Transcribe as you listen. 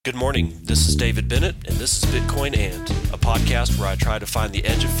Good morning. This is David Bennett, and this is Bitcoin And, a podcast where I try to find the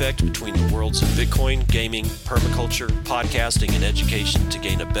edge effect between the worlds of Bitcoin, gaming, permaculture, podcasting, and education to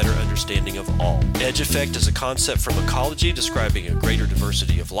gain a better understanding of all. Edge effect is a concept from ecology describing a greater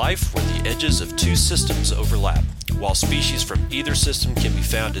diversity of life where the edges of two systems overlap. While species from either system can be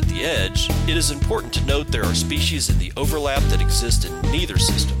found at the edge, it is important to note there are species in the overlap that exist in neither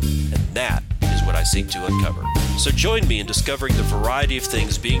system, and that is what I seek to uncover. So join me in discovering the variety of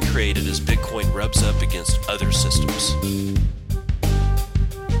things being created as Bitcoin rubs up against other systems.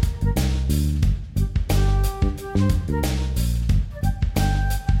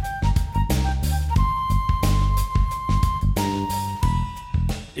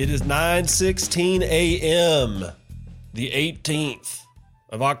 It is 9:16 a.m., the 18th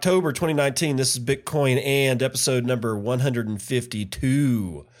of October 2019. This is Bitcoin And, episode number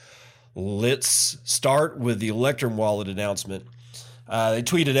 152. Let's start with the Electrum wallet announcement. They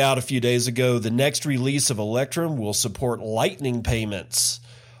tweeted out a few days ago, the next release of Electrum will support Lightning payments.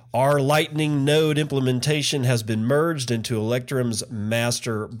 Our Lightning node implementation has been merged into Electrum's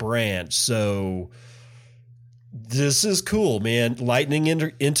master branch. So this is cool, man. Lightning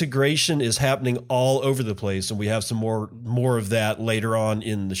integration is happening all over the place, and we have some more of that later on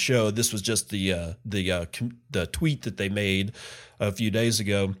in the show. This was just the tweet that they made a few days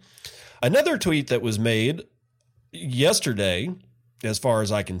ago. Another tweet that was made yesterday, as far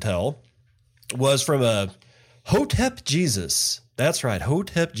as I can tell, was from a Hotep Jesus. That's right,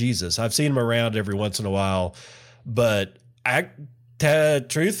 Hotep Jesus. I've seen him around every once in a while, but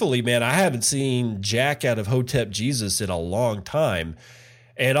truthfully, man, I haven't seen jack out of Hotep Jesus in a long time.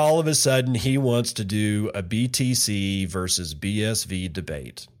 And all of a sudden, he wants to do a BTC versus BSV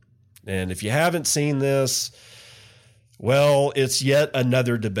debate. And if you haven't seen this, well, it's yet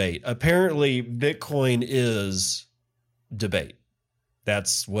another debate. Apparently, Bitcoin is debate.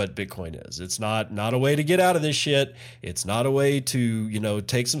 That's what Bitcoin is. It's not a way to get out of this shit. It's not a way to,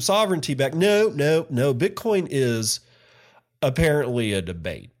 take some sovereignty back. No. Bitcoin is apparently a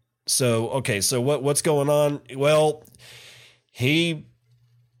debate. So, okay, so what's going on? Well,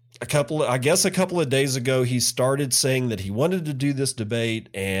 a couple of days ago, he started saying that he wanted to do this debate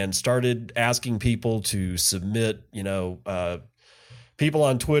and started asking people to submit, people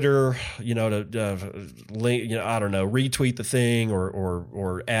on Twitter, to link, retweet the thing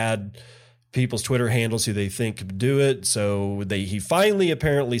or add people's Twitter handles who they think could do it. So he finally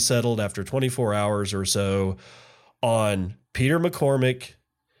apparently settled after 24 hours or so on Peter McCormick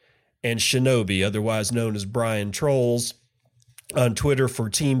and Shinobi, otherwise known as Brian Trolls, on Twitter for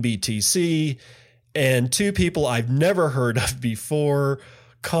Team BTC, and two people I've never heard of before,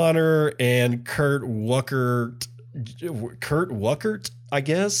 Connor and Kurt Wuckert, I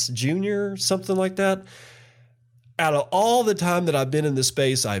guess, Jr., something like that. Out of all the time that I've been in this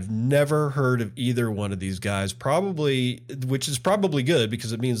space, I've never heard of either one of these guys, which is probably good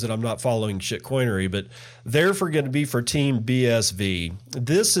because it means that I'm not following shitcoinery, but they're going to be for Team BSV.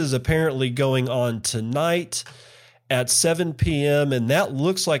 This is apparently going on tonight at 7 p.m., and that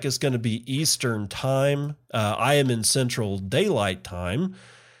looks like it's going to be Eastern time. I am in Central Daylight Time.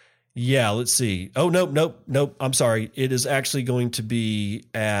 Yeah, let's see. Oh, nope. I'm sorry. It is actually going to be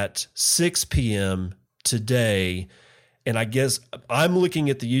at 6 p.m. today, and I guess I'm looking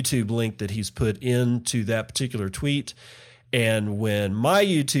at the YouTube link that he's put into that particular tweet, and when my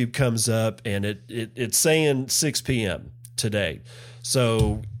YouTube comes up, and it's saying 6 p.m. today.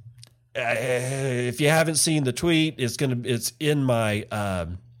 So if you haven't seen the tweet, it's in my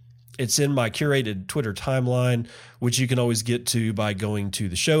curated Twitter timeline, which you can always get to by going to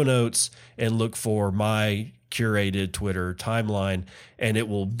the show notes and look for my curated Twitter timeline, and it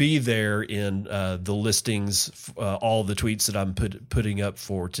will be there in the listings, all the tweets that I'm putting up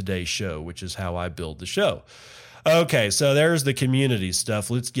for today's show, which is how I build the show. Okay, so there's the community stuff.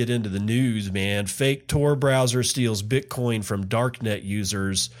 Let's get into the news, man. Fake Tor browser steals Bitcoin from darknet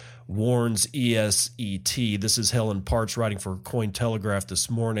users, warns ESET. This is Helen Parts writing for Cointelegraph this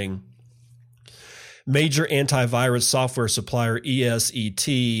morning. Major antivirus software supplier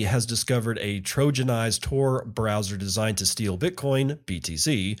ESET has discovered a Trojanized Tor browser designed to steal Bitcoin,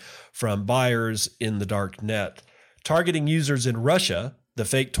 BTC, from buyers in the dark net. Targeting users in Russia, the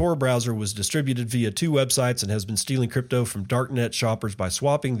fake Tor browser was distributed via two websites and has been stealing crypto from darknet shoppers by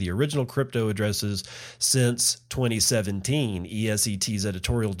swapping the original crypto addresses since 2017. ESET's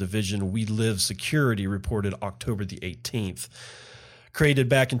editorial division We Live Security reported October the 18th. Created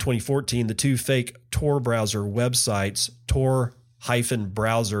back in 2014, the two fake Tor browser websites, Tor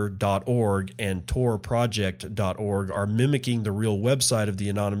tor-browser.org and torproject.org are mimicking the real website of the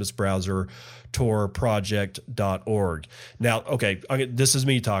anonymous browser, torproject.org. Now, okay, this is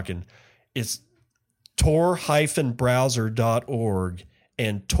me talking. It's tor-browser.org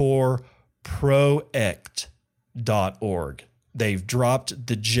and torproject.org. They've dropped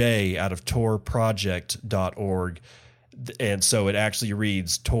the J out of torproject.org, and so it actually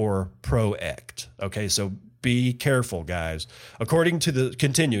reads torproject. Okay, so be careful, guys. According to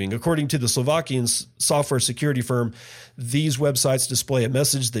the Slovakian software security firm, these websites display a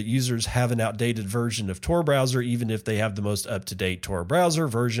message that users have an outdated version of Tor browser, even if they have the most up-to-date Tor browser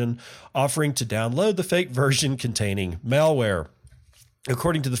version, offering to download the fake version containing malware.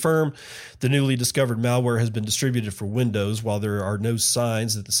 According to the firm, the newly discovered malware has been distributed for Windows, while there are no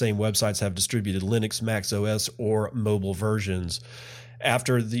signs that the same websites have distributed Linux, Mac OS, or mobile versions.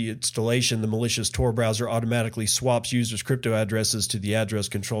 After the installation, the malicious Tor browser automatically swaps users' crypto addresses to the address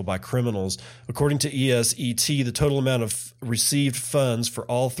controlled by criminals. According to ESET, the total amount of received funds for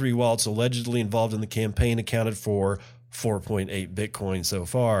all three wallets allegedly involved in the campaign accounted for 4.8 Bitcoin so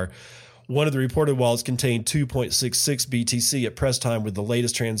far. One of the reported wallets contained 2.66 BTC at press time, with the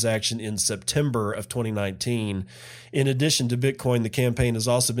latest transaction in September of 2019. In addition to Bitcoin, the campaign has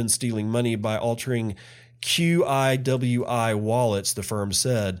also been stealing money by altering QIWI wallets, the firm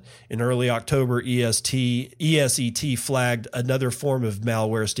said. In early October, ESET flagged another form of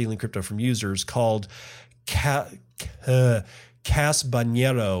malware stealing crypto from users called Casbanero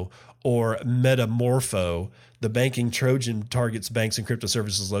or Metamorpho. The banking Trojan targets banks and crypto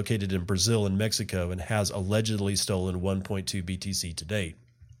services located in Brazil and Mexico and has allegedly stolen 1.2 BTC to date.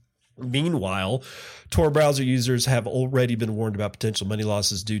 Meanwhile, Tor browser users have already been warned about potential money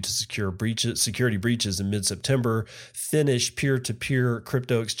losses due to security breaches. In mid-September, Finnish peer-to-peer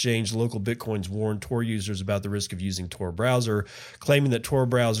crypto exchange Local Bitcoins warned Tor users about the risk of using Tor browser, claiming that Tor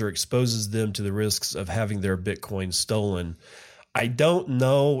browser exposes them to the risks of having their Bitcoin stolen. I don't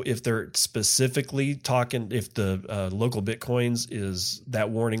know if they're specifically talking, if the Local Bitcoins that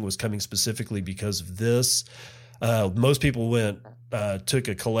warning was coming specifically because of this. Most people took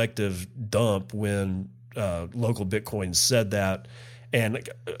a collective dump when Local Bitcoin said that. And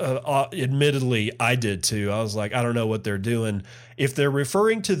admittedly, I did too. I was like, I don't know what they're doing. If they're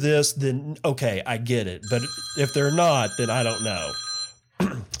referring to this, then okay, I get it. But if they're not, then I don't know.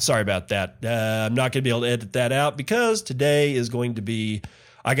 Sorry about that. I'm not going to be able to edit that out because today is going to be,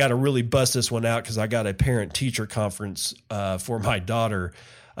 I got to really bust this one out because I got a parent-teacher conference for my daughter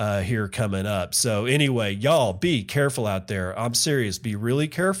here coming up. So anyway, y'all be careful out there. I'm serious. Be really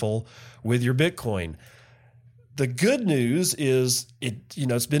careful with your Bitcoin. The good news is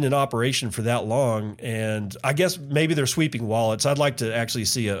it's been in operation for that long, and I guess maybe they're sweeping wallets. I'd like to actually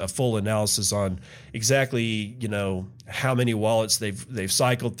see a full analysis on exactly, how many wallets they've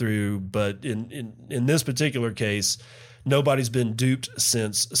cycled through. But in this particular case, nobody's been duped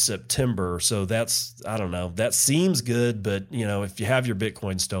since September. So I don't know. That seems good, but if you have your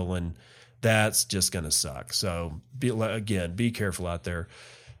Bitcoin stolen, that's just going to suck. So be careful out there.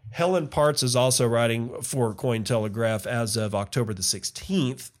 Helen Partz is also writing for Cointelegraph as of October the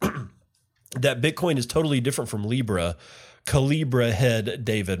 16th that Bitcoin is totally different from Libra. Calibra head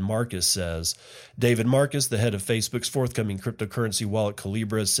David Marcus says. David Marcus, the head of Facebook's forthcoming cryptocurrency wallet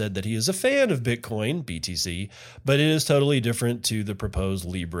Calibra, said that he is a fan of Bitcoin, BTC, but it is totally different to the proposed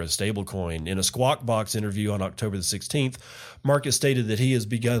Libra stablecoin. In a Squawk Box interview on October the 16th, Marcus stated that he has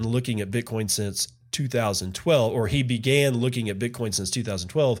begun looking at Bitcoin since 2012, or he began looking at Bitcoin since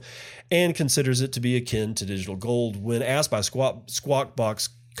 2012 and considers it to be akin to digital gold. When asked by Squawk Box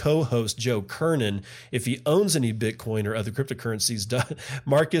co-host Joe Kernan if he owns any Bitcoin or other cryptocurrencies,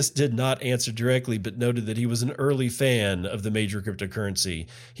 Marcus did not answer directly, but noted that he was an early fan of the major cryptocurrency.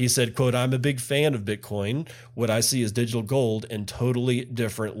 He said, quote, "I'm a big fan of Bitcoin. What I see is digital gold and totally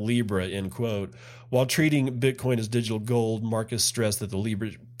different Libra," end quote. While treating Bitcoin as digital gold, Marcus stressed that the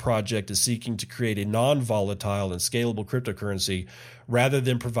Libra project is seeking to create a non-volatile and scalable cryptocurrency rather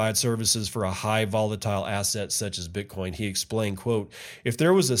than provide services for a high volatile asset such as Bitcoin. He explained, quote, "If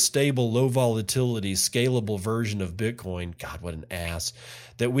there was a stable, low volatility, scalable version of Bitcoin," God, what an ass,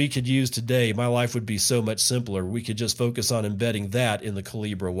 "that we could use today, my life would be so much simpler. We could just focus on embedding that in the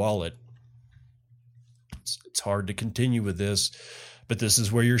Calibra wallet." It's hard to continue with this, but this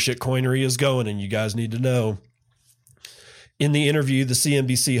is where your shitcoinery is going, and you guys need to know. In the interview, the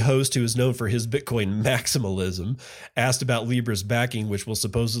CNBC host, who is known for his Bitcoin maximalism, asked about Libra's backing, which will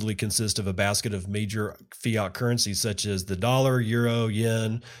supposedly consist of a basket of major fiat currencies such as the dollar, euro,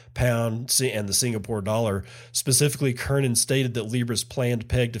 yen, pound, and the Singapore dollar. Specifically, Kernan stated that Libra's planned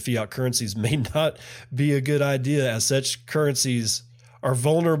peg to fiat currencies may not be a good idea, as such currencies are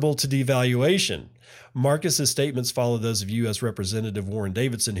vulnerable to devaluation. Marcus's statements follow those of U.S. Representative Warren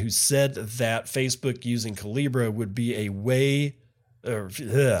Davidson, who said that Facebook using Calibra would be a way.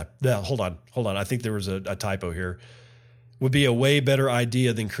 Hold on. I think there was a typo here. Would be a way better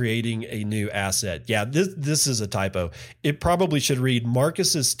idea than creating a new asset. Yeah, this is a typo. It probably should read,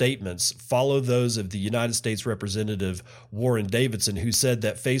 Marcus's statements follow those of the United States Representative Warren Davidson, who said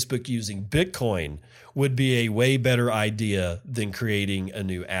that Facebook using Bitcoin would be a way better idea than creating a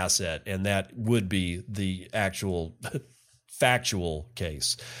new asset. And that would be the actual factual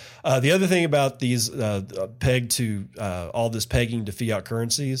case. The other thing about these all this pegging to fiat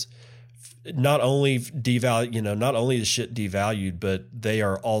currencies, not only is shit devalued, but they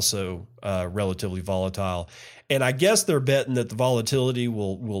are also relatively volatile. And I guess they're betting that the volatility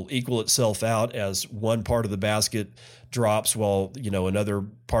will equal itself out as one part of the basket drops while, another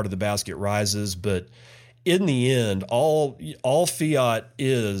part of the basket rises. But in the end, all fiat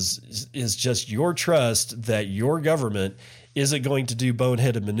is just your trust that your government isn't going to do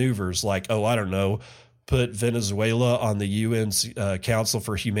boneheaded maneuvers like, put Venezuela on the UN's Council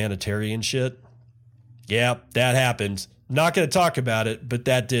for Humanitarian shit. Yeah, that happened. Not going to talk about it, but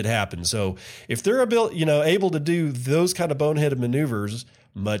that did happen. So if they're able to do those kind of boneheaded maneuvers,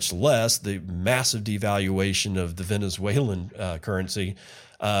 much less the massive devaluation of the Venezuelan currency,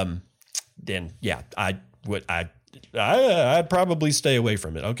 then yeah, I'd probably stay away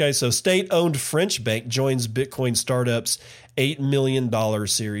from it. Okay, so state-owned French bank joins Bitcoin startup's $8 million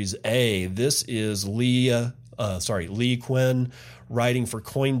Series A. This is Lee Quen writing for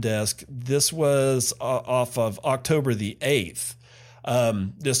CoinDesk. This was off of October the 8th.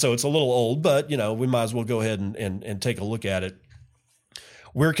 So it's a little old, but we might as well go ahead and take a look at it.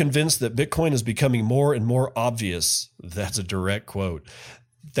 We're convinced that Bitcoin is becoming more and more obvious. That's a direct quote.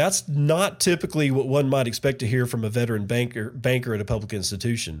 That's not typically what one might expect to hear from a veteran banker at a public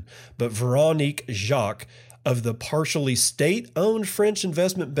institution. But Véronique Jacques of the partially state-owned French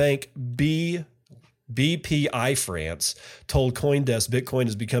investment bank BPI France told CoinDesk Bitcoin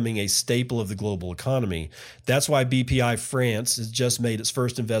is becoming a staple of the global economy. That's why BPI France has just made its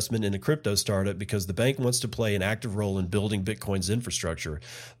first investment in a crypto startup, because the bank wants to play an active role in building Bitcoin's infrastructure.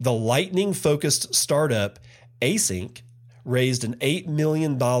 The Lightning-focused startup Async raised an $8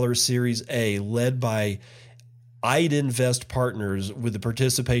 million Series A led by I'd Partners with the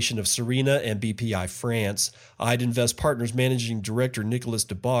participation of Serena and BPI France. I'd Partners managing director Nicolas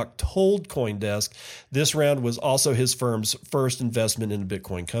Debock told CoinDesk this round was also his firm's first investment in a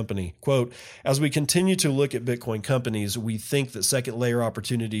Bitcoin company. Quote, as we continue to look at Bitcoin companies, we think that second layer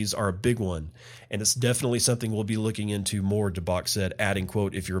opportunities are a big one, and it's definitely something we'll be looking into more, Debock said, adding,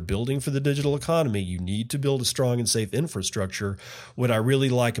 quote, if you're building for the digital economy, you need to build a strong and safe infrastructure. What I really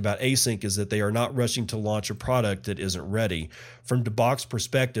like about Async is that they are not rushing to launch a product that isn't ready. From Debock's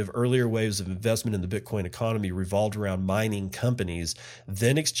perspective, earlier waves of investment in the Bitcoin economy revolved around mining companies,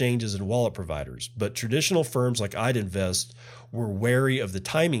 then exchanges and wallet providers. But traditional firms like I'd were wary of the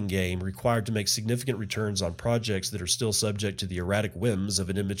timing game required to make significant returns on projects that are still subject to the erratic whims of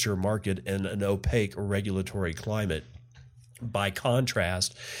an immature market and an opaque regulatory climate. By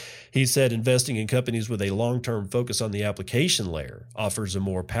contrast, he said investing in companies with a long-term focus on the application layer offers a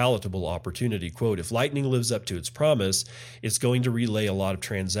more palatable opportunity. Quote, if Lightning lives up to its promise, it's going to relay a lot of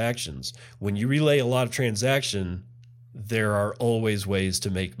transactions. When you relay a lot of transaction, there are always ways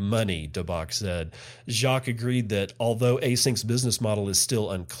to make money, Debock said. Jacques agreed that although Async's business model is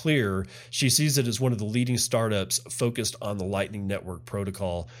still unclear, she sees it as one of the leading startups focused on the Lightning Network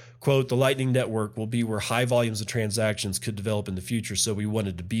protocol. Quote, the Lightning Network will be where high volumes of transactions could develop in the future, so we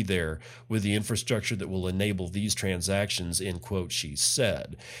wanted to be there with the infrastructure that will enable these transactions, end quote, she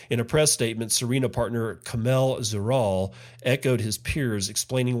said. In a press statement, Serena partner Kamel Zural echoed his peers,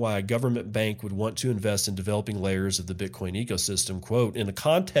 explaining why a government bank would want to invest in developing layers of the Bitcoin ecosystem. Quote, in a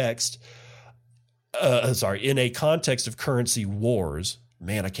context of currency wars,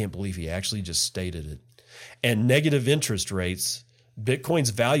 man, I can't believe he actually just stated it, and negative interest rates,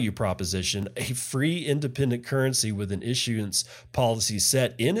 Bitcoin's value proposition, a free independent currency with an issuance policy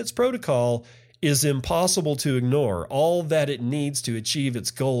set in its protocol, is impossible to ignore. All that it needs to achieve its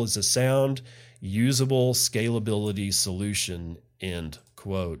goal is a sound, usable scalability solution, end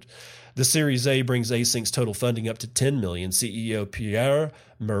quote. The Series A brings Async's total funding up to $10 million. CEO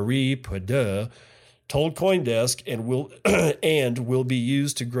Pierre-Marie Pedeux told CoinDesk and will be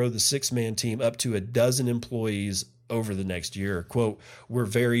used to grow the 6-man team up to 12 employees over the next year. Quote, we're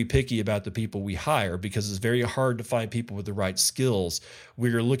very picky about the people we hire because it's very hard to find people with the right skills.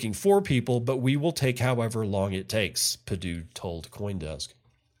 We are looking for people, but we will take however long it takes, Perdue told CoinDesk.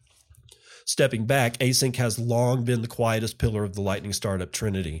 Stepping back, Async has long been the quietest pillar of the Lightning startup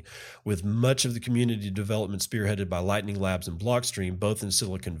trinity, with much of the community development spearheaded by Lightning Labs and Blockstream, both in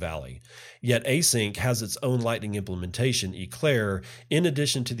Silicon Valley. Yet Async has its own Lightning implementation, Eclair, in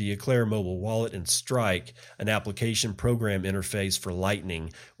addition to the Eclair mobile wallet and Strike, an application program interface for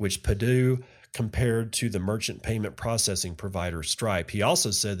Lightning, which Perdue compared to the merchant payment processing provider Stripe. He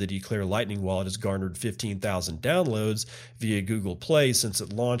also said that Eclair Lightning Wallet has garnered 15,000 downloads via Google Play since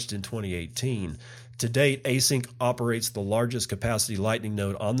it launched in 2018. To date, Async operates the largest capacity Lightning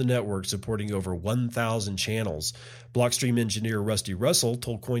node on the network, supporting over 1,000 channels. Blockstream engineer Rusty Russell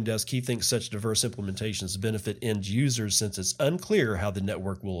told CoinDesk he thinks such diverse implementations benefit end users since it's unclear how the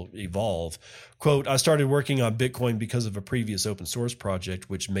network will evolve. Quote, I started working on Bitcoin because of a previous open source project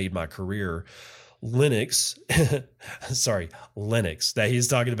which made my career. Linux that he's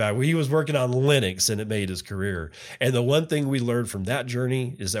talking about. He was working on Linux and it made his career. And the one thing we learned from that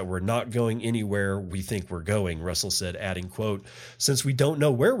journey is that we're not going anywhere we think we're going, Russell said, adding, quote, since we don't know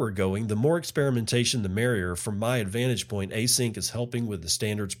where we're going, the more experimentation, the merrier. From my advantage point, Async is helping with the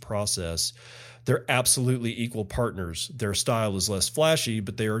standards process. They're absolutely equal partners. Their style is less flashy,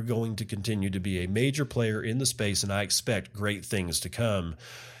 but they are going to continue to be a major player in the space, and I expect great things to come.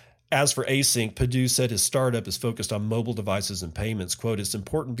 As for Async, Perdue said his startup is focused on mobile devices and payments. Quote, it's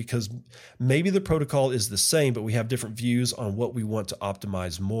important because maybe the protocol is the same, but we have different views on what we want to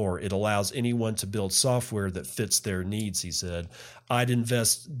optimize more. It allows anyone to build software that fits their needs, he said. I'd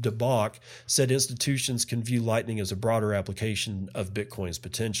Invest DeBach said institutions can view Lightning as a broader application of Bitcoin's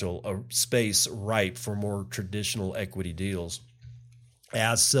potential, a space ripe for more traditional equity deals.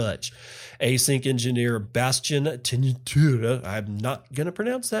 As such, Async engineer Bastian Tinitura, I'm not going to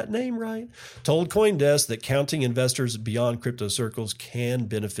pronounce that name right, told CoinDesk that counting investors beyond crypto circles can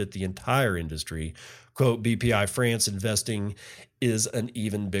benefit the entire industry. Quote, BPI France investing is an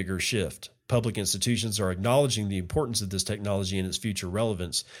even bigger shift. Public institutions are acknowledging the importance of this technology and its future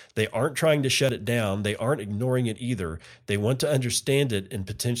relevance. They aren't trying to shut it down. They aren't ignoring it either. They want to understand it and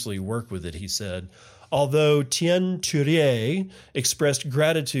potentially work with it, he said. Although Tien Turier expressed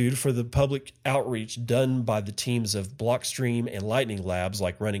gratitude for the public outreach done by the teams of Blockstream and Lightning Labs,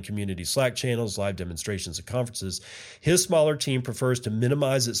 like running community Slack channels, live demonstrations, and conferences, his smaller team prefers to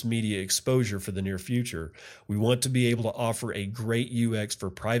minimize its media exposure for the near future. We want to be able to offer a great UX for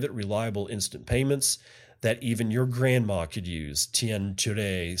private, reliable, instant payments that even your grandma could use, Tien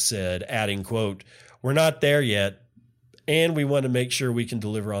Turier said, adding, quote, we're not there yet, and we want to make sure we can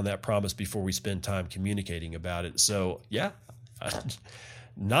deliver on that promise before we spend time communicating about it. So, yeah,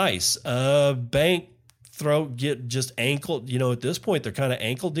 nice. Bank get just ankle. You know, at this point, they're kind of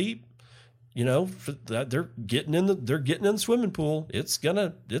ankle deep. You know, they're getting in the swimming pool. It's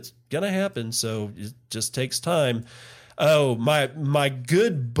gonna happen. So it just takes time. Oh, my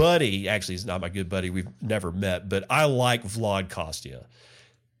good buddy. Actually, he's not my good buddy. We've never met, but I like Vlad Kostia.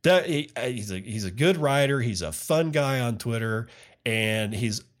 He's a good writer. He's a fun guy on Twitter, and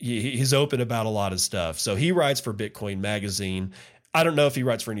he's open about a lot of stuff. So he writes for Bitcoin Magazine. I don't know if he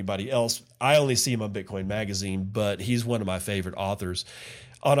writes for anybody else. I only see him on Bitcoin Magazine, but he's one of my favorite authors.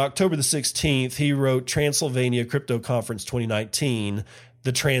 On October the 16th, he wrote Transylvania Crypto Conference 2019,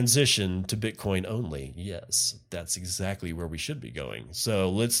 The Transition to Bitcoin Only. Yes, that's exactly where we should be going.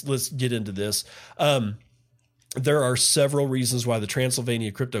 So let's get into this. There are several reasons why the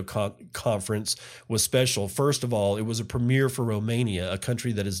Transylvania Crypto Conference was special. First of all, it was a premiere for Romania, a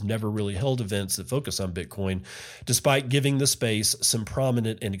country that has never really held events that focus on Bitcoin, despite giving the space some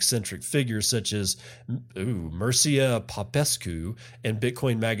prominent and eccentric figures such as Mircea Popescu and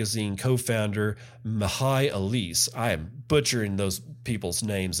Bitcoin Magazine co-founder Mihai Elise. I am butchering those people's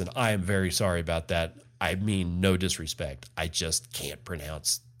names, and I am very sorry about that. I mean no disrespect. I just can't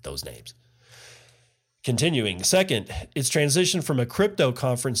pronounce those names. Continuing. Second, its transition from a crypto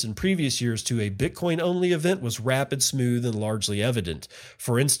conference in previous years to a Bitcoin-only event was rapid, smooth, and largely evident.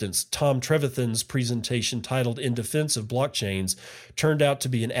 For instance, Tom Trevathan's presentation titled In Defense of Blockchains turned out to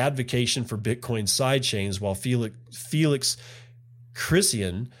be an advocacy for Bitcoin sidechains, while Felix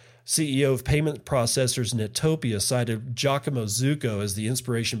Christian CEO of payment processors Netopia, cited Giacomo Zucco as the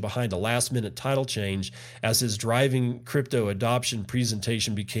inspiration behind a last-minute title change as his driving crypto adoption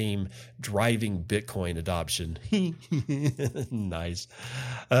presentation became driving Bitcoin adoption. Nice.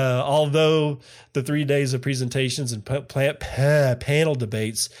 Although the 3 days of presentations and panel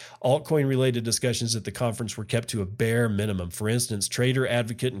debates, altcoin-related discussions at the conference were kept to a bare minimum. For instance, trader,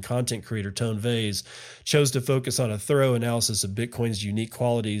 advocate, and content creator Tone Vays chose to focus on a thorough analysis of Bitcoin's unique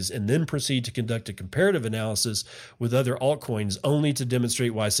qualities and then proceed to conduct a comparative analysis with other altcoins, only to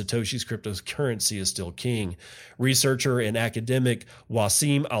demonstrate why Satoshi's cryptocurrency is still king. Researcher and academic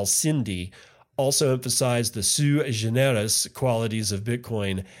Wasim Al-Sindi also emphasized the sui generis qualities of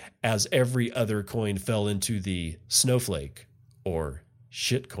Bitcoin, as every other coin fell into the snowflake or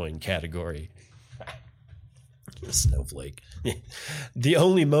shitcoin category. Snowflake. The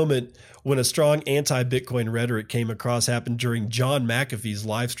only moment when a strong anti-Bitcoin rhetoric came across happened during John McAfee's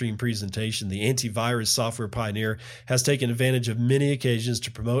live stream presentation. The antivirus software pioneer has taken advantage of many occasions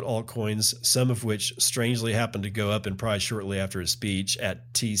to promote altcoins, some of which strangely happened to go up in price shortly after his speech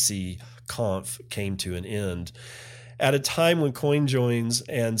at TC.conf came to an end. At a time when coin joins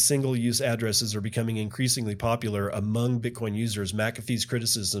and single-use addresses are becoming increasingly popular among Bitcoin users, McAfee's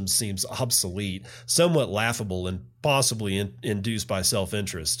criticism seems obsolete, somewhat laughable, and possibly induced by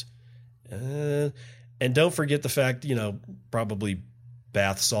self-interest. And don't forget the fact, probably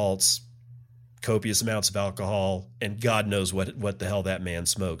bath salts, copious amounts of alcohol, and God knows what the hell that man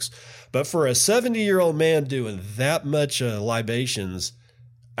smokes. But for a 70-year-old man doing that much libations,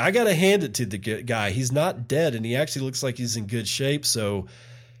 I got to hand it to the guy. He's not dead, and he actually looks like he's in good shape. So,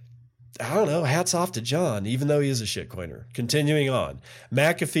 I don't know. Hats off to John, even though he is a shitcoiner. Continuing on.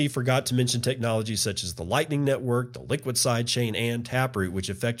 McAfee forgot to mention technologies such as the Lightning Network, the Liquid sidechain, and Taproot, which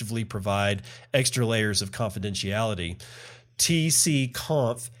effectively provide extra layers of confidentiality.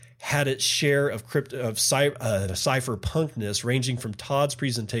 TC.conf had its share of cypherpunkness, ranging from Todd's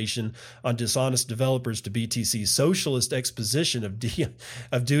presentation on dishonest developers to BTC's socialist exposition of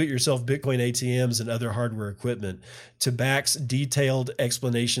do-it-yourself Bitcoin ATMs and other hardware equipment, to Back's detailed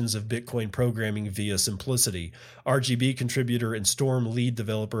explanations of Bitcoin programming via simplicity. RGB contributor and Storm lead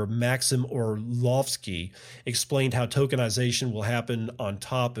developer Maxim Orlovsky explained how tokenization will happen on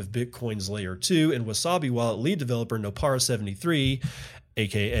top of Bitcoin's Layer 2, and Wasabi Wallet lead developer Nopara73,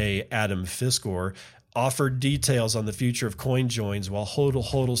 aka Adam Fiskor, offered details on the future of coin joins, while Hodl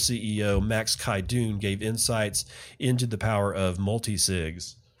CEO Max Kaidoon gave insights into the power of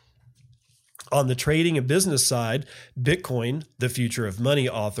multisigs. On the trading and business side, Bitcoin, the Future of Money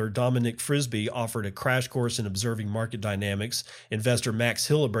author Dominic Frisby offered a crash course in observing market dynamics. Investor Max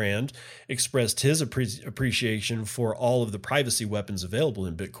Hillebrand expressed his appreciation for all of the privacy weapons available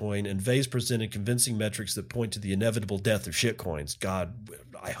in Bitcoin, and Vays presented convincing metrics that point to the inevitable death of shitcoins. God,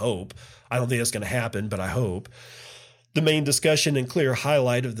 I hope. I don't think that's going to happen, but I hope. The main discussion and clear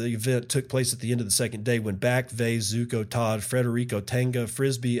highlight of the event took place at the end of the second day when Back, Vays, Zucco, Todd, Frederico Tenga,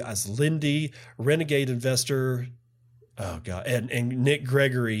 Frisby, Aslindi, Renegade Investor, and Nick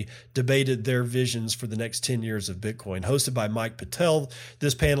Gregory debated their visions for the next 10 years of Bitcoin. Hosted by Mike Patel,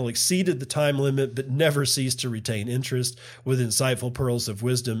 this panel exceeded the time limit but never ceased to retain interest, with insightful pearls of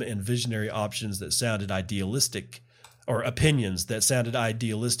wisdom and visionary options that sounded idealistic, or opinions that sounded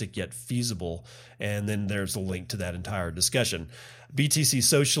idealistic yet feasible. And then there's a link to that entire discussion. BTC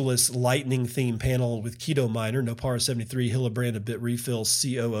Socialist Lightning theme panel with Keto Miner, Nopara73, Hillebrand, and Bitrefill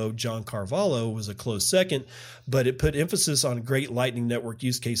COO John Carvalho was a close second, but it put emphasis on great Lightning Network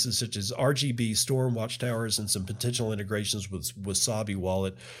use cases such as RGB, Storm, Watchtowers, and some potential integrations with Wasabi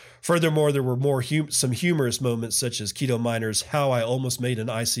Wallet. Furthermore, there were some humorous moments such as Keto Miner's How I Almost Made an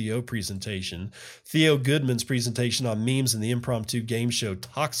ICO presentation, Theo Goodman's presentation on memes in the impromptu game show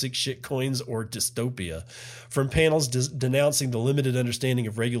Toxic Shitcoins or Dystopia, from panels denouncing the limited understanding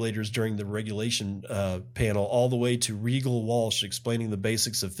of regulators during the regulation panel, all the way to Regal Walsh explaining the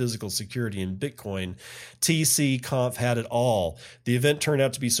basics of physical security in Bitcoin. TC.conf had it all. The event turned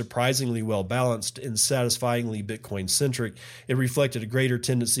out to be surprisingly well balanced and satisfyingly Bitcoin-centric. It reflected a greater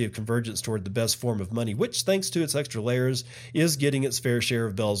tendency of convergence toward the best form of money, which, thanks to its extra layers, is getting its fair share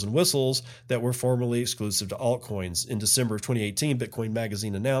of bells and whistles that were formerly exclusive to altcoins. In December of 2018, Bitcoin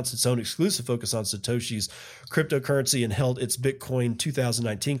Magazine announced its own exclusive focus on Satoshi's cryptocurrency and held its Bitcoin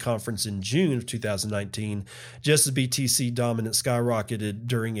 2019 conference in June of 2019, just as BTC dominance skyrocketed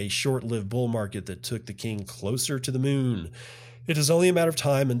during a short-lived bull market that took the king closer to the moon. It is only a matter of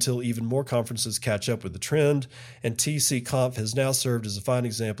time until even more conferences catch up with the trend, and TC.conf has now served as a fine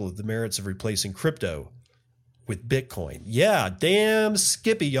example of the merits of replacing crypto with Bitcoin. Yeah, damn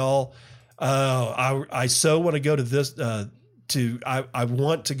Skippy, y'all. I so want to go to I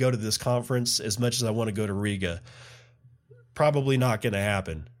want to go to this conference as much as I want to go to Riga. Probably not going to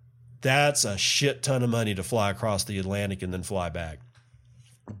happen. That's a shit ton of money to fly across the Atlantic and then fly back.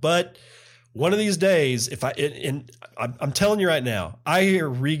 But one of these days, I'm telling you right now, I hear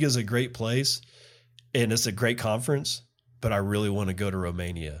Riga's a great place and it's a great conference, but I really want to go to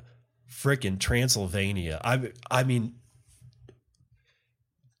Romania, frickin' Transylvania. I mean,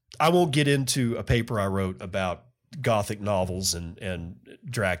 I won't get into a paper I wrote about Gothic novels and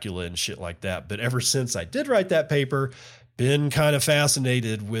Dracula and shit like that. But ever since I did write that paper, been kind of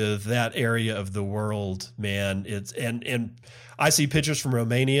fascinated with that area of the world, man. And I see pictures from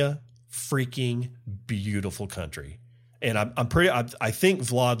Romania, freaking beautiful country. And I think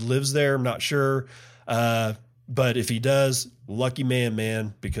Vlad lives there. I'm not sure. But if he does, lucky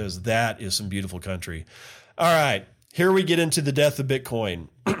man, because that is some beautiful country. All right, here we get into the death of Bitcoin.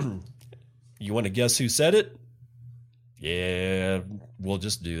 You want to guess who said it? Yeah, we'll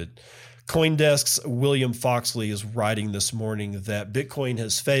just do it. CoinDesk's William Foxley is writing this morning that Bitcoin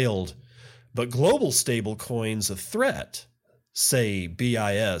has failed, but global stable coins a threat, say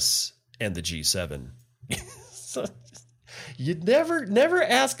BIS and the G7. So, you'd never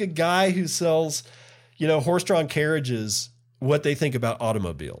ask a guy who sells, horse-drawn carriages what they think about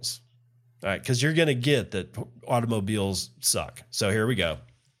automobiles. All right, because you're going to get that automobiles suck. So here we go.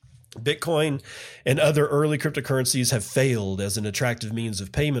 Bitcoin and other early cryptocurrencies have failed as an attractive means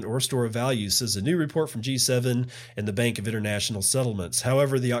of payment or store of value, says a new report from G7 and the Bank of International Settlements.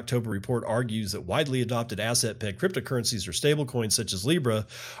 However, the October report argues that widely adopted asset-pegged cryptocurrencies or stablecoins such as Libra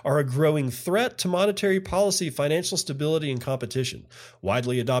are a growing threat to monetary policy, financial stability, and competition.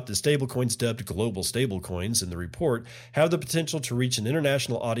 Widely adopted stablecoins, dubbed global stablecoins in the report, have the potential to reach an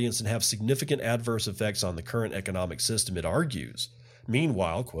international audience and have significant adverse effects on the current economic system, it argues.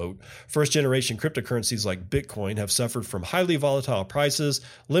 Meanwhile, quote, first-generation cryptocurrencies like Bitcoin have suffered from highly volatile prices,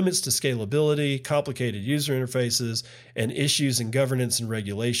 limits to scalability, complicated user interfaces, and issues in governance and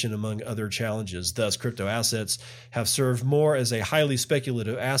regulation, among other challenges. Thus, crypto assets have served more as a highly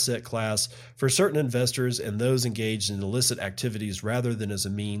speculative asset class for certain investors and those engaged in illicit activities rather than as a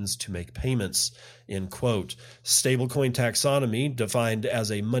means to make payments, end quote. Stablecoin taxonomy, defined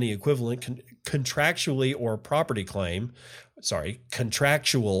as a money equivalent contractual or property claim,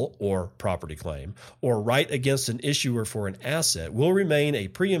 or right against an issuer for an asset, will remain a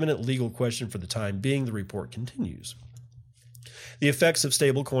preeminent legal question for the time being, the report continues. The effects of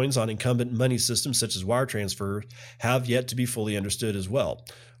stablecoins on incumbent money systems such as wire transfer have yet to be fully understood as well.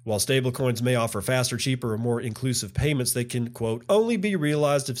 While stablecoins may offer faster, cheaper, or more inclusive payments, they can, quote, only be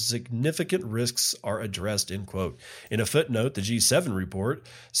realized if significant risks are addressed, end quote. In a footnote, the G7 report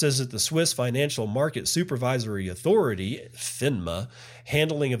says that the Swiss Financial Market Supervisory Authority, FINMA,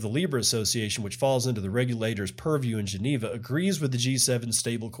 handling of the Libra Association, which falls into the regulator's purview in Geneva, agrees with the G7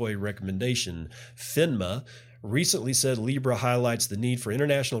 stablecoin recommendation. FINMA recently said Libra highlights the need for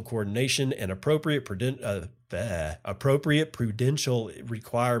international coordination and appropriate prudential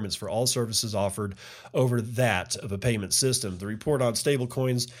requirements for all services offered over that of a payment system. The report on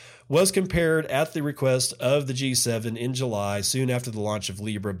stablecoins was compared at the request of the G7 in July, soon after the launch of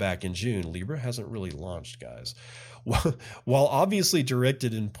Libra back in June. Libra hasn't really launched, guys. While obviously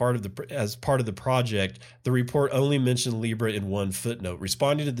directed as part of the project, the report only mentioned Libra in one footnote.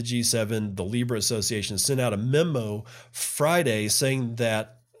 Responding to the G7, the Libra Association sent out a memo Friday saying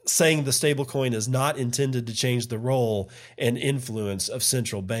the stablecoin is not intended to change the role and influence of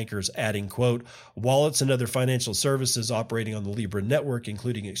central bankers, adding, quote, wallets and other financial services operating on the Libra network,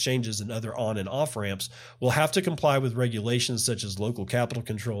 including exchanges and other on and off ramps, will have to comply with regulations such as local capital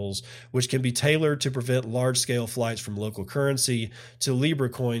controls, which can be tailored to prevent large-scale flights from local currency to Libra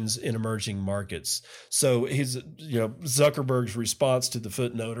coins in emerging markets. So Zuckerberg's response to the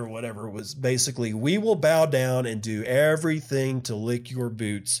footnote or whatever was basically, we will bow down and do everything to lick your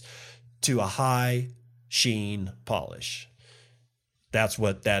boots to a high sheen polish. That's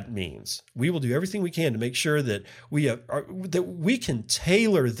what that means. We will do everything we can to make sure that we can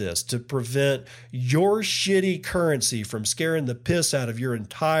tailor this to prevent your shitty currency from scaring the piss out of your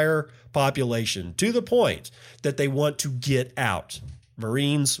entire population to the point that they want to get out.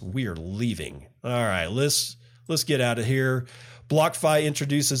 Marines, we are leaving. All right, let's get out of here. BlockFi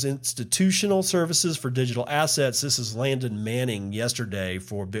introduces institutional services for digital assets. This is Landon Manning yesterday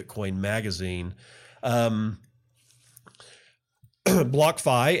for Bitcoin Magazine.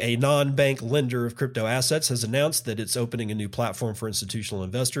 BlockFi, a non-bank lender of crypto assets, has announced that it's opening a new platform for institutional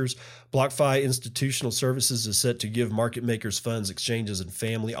investors. BlockFi Institutional Services is set to give market makers, funds, exchanges, and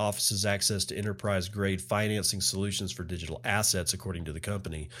family offices access to enterprise-grade financing solutions for digital assets, according to the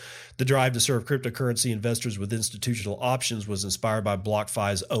company. The drive to serve cryptocurrency investors with institutional options was inspired by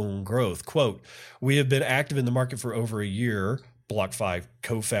BlockFi's own growth. Quote, "We have been active in the market for over a year," BlockFi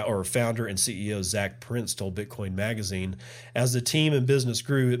founder and CEO Zach Prince told Bitcoin Magazine. "As the team and business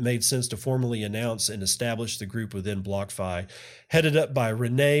grew, it made sense to formally announce and establish the group within BlockFi, headed up by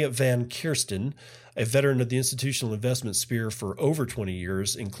Renee Van Kiersten, a veteran of the institutional investment sphere for over 20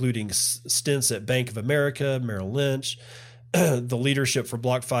 years, including stints at Bank of America, Merrill Lynch." The leadership for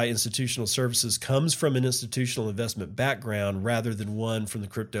BlockFi Institutional Services comes from an institutional investment background rather than one from the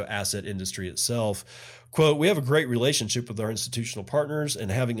crypto asset industry itself. Quote, "We have a great relationship with our institutional partners,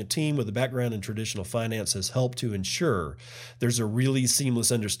 and having a team with a background in traditional finance has helped to ensure there's a really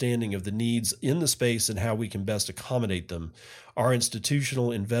seamless understanding of the needs in the space and how we can best accommodate them. Our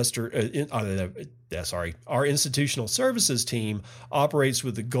institutional services team operates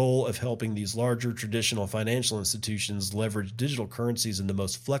with the goal of helping these larger traditional financial institutions leverage digital currencies in the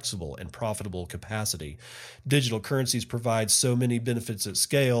most flexible and profitable capacity. Digital currencies provide so many benefits at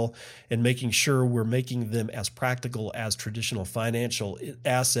scale, and making sure we're making them as practical as traditional financial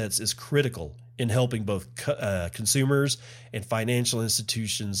assets is critical in helping both consumers and financial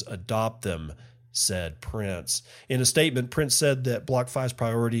institutions adopt them," said Prince. In a statement, Prince said that BlockFi's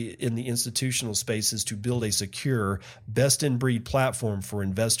priority in the institutional space is to build a secure, best-in-breed platform for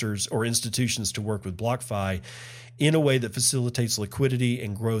investors or institutions to work with BlockFi in a way that facilitates liquidity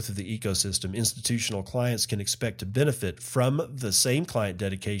and growth of the ecosystem. Institutional clients can expect to benefit from the same client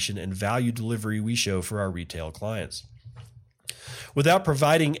dedication and value delivery we show for our retail clients. Without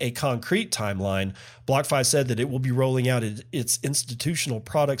providing a concrete timeline, BlockFi said that it will be rolling out its institutional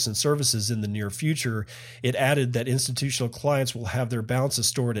products and services in the near future. It added that institutional clients will have their balances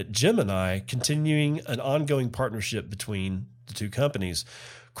stored at Gemini, continuing an ongoing partnership between the two companies.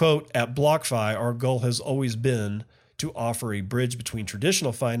 Quote, "At BlockFi, our goal has always been to offer a bridge between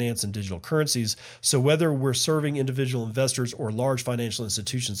traditional finance and digital currencies. So whether we're serving individual investors or large financial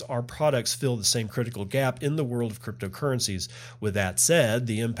institutions, our products fill the same critical gap in the world of cryptocurrencies. With that said,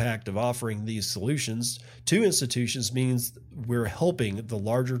 the impact of offering these solutions to institutions means we're helping the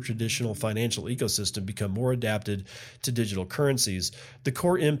larger traditional financial ecosystem become more adapted to digital currencies. The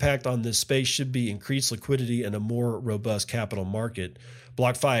core impact on this space should be increased liquidity and a more robust capital market."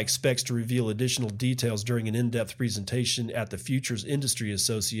 BlockFi expects to reveal additional details during an in-depth presentation at the Futures Industry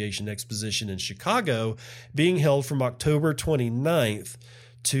Association Exposition in Chicago, being held from October 29th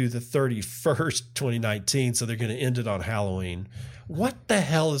to the 31st, 2019. So they're going to end it on Halloween. What the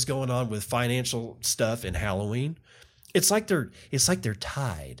hell is going on with financial stuff in Halloween? It's like they're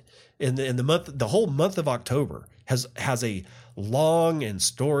tied. In the whole month of October has a long and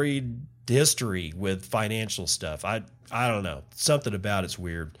storied history with financial stuff. I don't know. Something about it's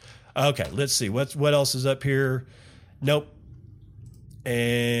weird. Okay, let's see. What else is up here? Nope.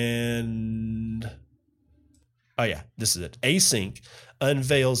 And oh yeah, this is it. Async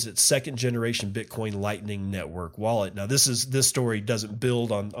unveils its second generation Bitcoin Lightning Network wallet. Now this story doesn't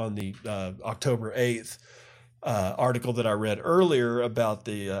build on the October 8th article that I read earlier about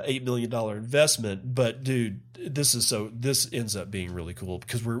the $8 million investment. But dude, this ends up being really cool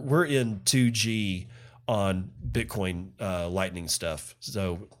because we're in 2G on Bitcoin Lightning stuff.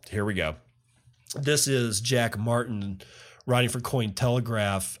 So here we go. This is Jack Martin writing for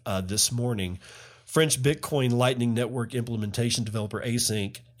Cointelegraph this morning. French Bitcoin Lightning Network implementation developer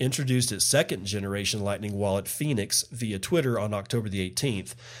Async introduced its second-generation Lightning wallet, Phoenix, via Twitter on October the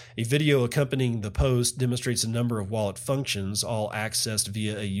 18th. A video accompanying the post demonstrates a number of wallet functions, all accessed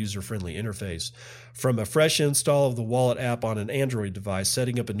via a user-friendly interface. From a fresh install of the wallet app on an Android device,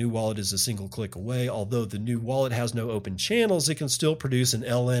 setting up a new wallet is a single click away. Although the new wallet has no open channels, it can still produce an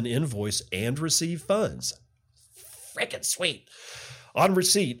LN invoice and receive funds. Frickin' sweet. On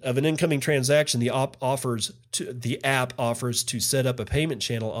receipt of an incoming transaction, the app offers to set up a payment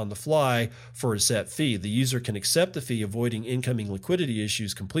channel on the fly for a set fee. The user can accept the fee, avoiding incoming liquidity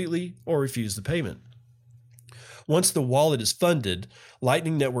issues completely, or refuse the payment. Once the wallet is funded,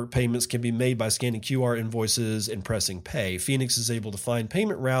 Lightning Network payments can be made by scanning QR invoices and pressing pay. Phoenix is able to find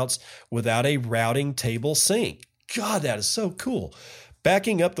payment routes without a routing table sync. God, that is so cool.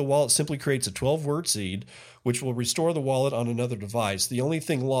 Backing up the wallet simply creates a 12-word seed, which will restore the wallet on another device. The only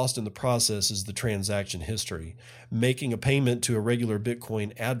thing lost in the process is the transaction history. Making a payment to a regular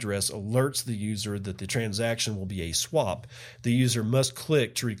Bitcoin address alerts the user that the transaction will be a swap. The user must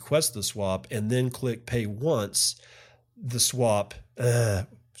click to request the swap and then click Pay Once. the swap, and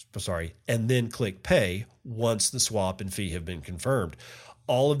then click pay once the swap and fee have been confirmed.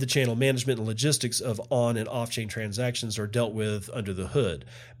 All of the channel management and logistics of on and off-chain transactions are dealt with under the hood.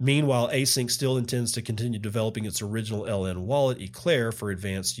 Meanwhile, Async still intends to continue developing its original LN wallet, Eclair, for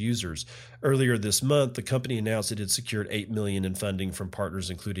advanced users. Earlier this month, the company announced it had secured $8 million in funding from partners,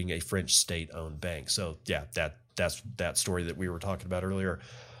 including a French state-owned bank. So, yeah, that's that story that we were talking about earlier.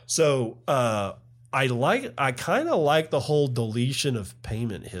 So, I kind of like the whole deletion of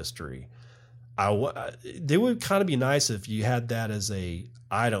payment history. It would kind of be nice if you had that as an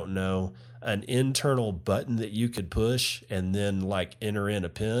internal button that you could push and then like enter in a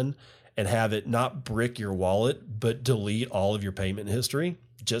PIN and have it not brick your wallet, but delete all of your payment history.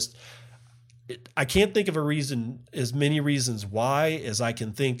 I can't think of as many reasons why as I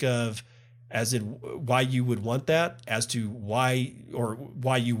can think of as in why you would want that, as to why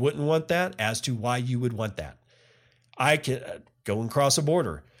you wouldn't want that, as to why you would want that. I can go and cross a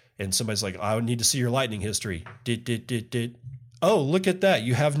border and somebody's like, I would need to see your Lightning history. Oh, look at that.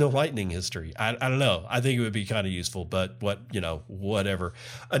 You have no Lightning history. I don't know. I think it would be kind of useful, but whatever.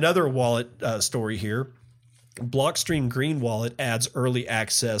 Another wallet story here. Blockstream Green Wallet adds early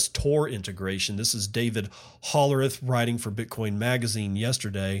access Tor integration. This is David Hollerith writing for Bitcoin Magazine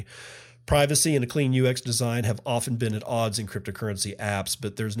yesterday. Privacy and a clean UX design have often been at odds in cryptocurrency apps,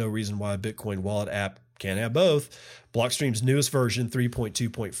 but there's no reason why a Bitcoin wallet app can't have both. Blockstream's newest version,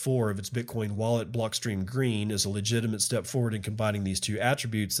 3.2.4 of its Bitcoin wallet, Blockstream Green, is a legitimate step forward in combining these two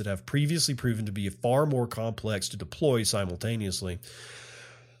attributes that have previously proven to be far more complex to deploy simultaneously.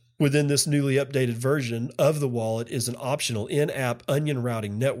 Within this newly updated version of the wallet is an optional in-app onion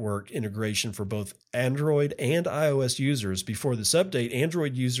routing network integration for both Android and iOS users. Before this update,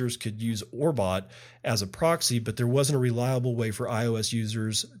 Android users could use Orbot as a proxy, but there wasn't a reliable way for iOS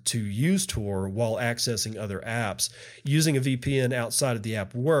users to use Tor while accessing other apps. Using a VPN outside of the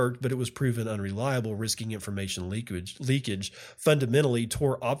app worked, but it was proven unreliable, risking information leakage. Fundamentally,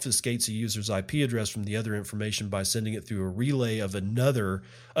 Tor obfuscates a user's IP address from the other information by sending it through a relay of other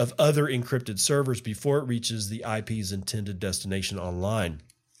encrypted servers before it reaches the IP's intended destination online.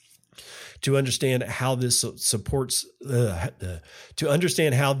 To understand how this support impacts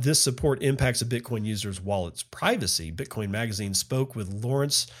a Bitcoin user's wallet's privacy, Bitcoin Magazine spoke with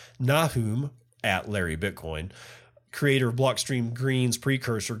Lawrence Nahum at Larry Bitcoin, creator of Blockstream Green's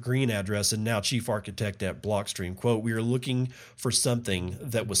precursor Green Address and now chief architect at Blockstream. Quote, "We are looking for something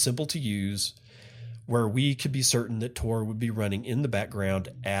that was simple to use, where we could be certain that Tor would be running in the background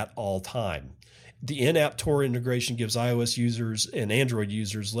at all time. The in-app Tor integration gives iOS users and Android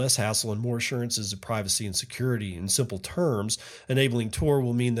users less hassle and more assurances of privacy and security. In simple terms, enabling Tor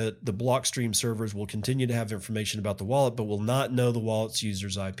will mean that the Blockstream servers will continue to have information about the wallet, but will not know the wallet's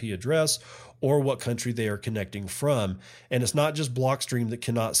user's IP address or what country they are connecting from. And it's not just Blockstream that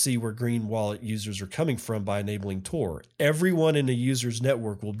cannot see where Green Wallet users are coming from by enabling Tor. Everyone in a user's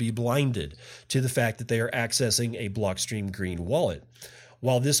network will be blinded to the fact that they are accessing a Blockstream Green Wallet.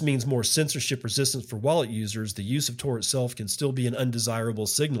 While this means more censorship resistance for wallet users, the use of Tor itself can still be an undesirable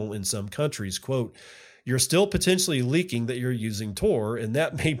signal in some countries. Quote, you're still potentially leaking that you're using Tor, and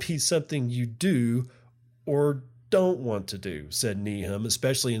that may be something you do or don't want to do, said Nehum,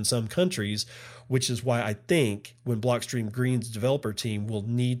 especially in some countries, which is why I think when Blockstream Green's developer team will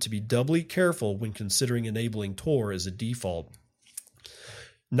need to be doubly careful when considering enabling Tor as a default.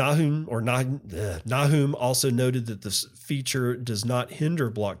 Nahum also noted that this feature does not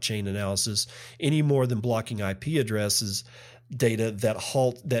hinder blockchain analysis any more than blocking IP addresses data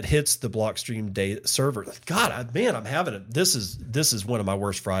that hits the Blockstream data server. God, I'm having it. This is one of my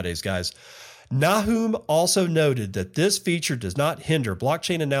worst Fridays, guys. Nahum also noted that this feature does not hinder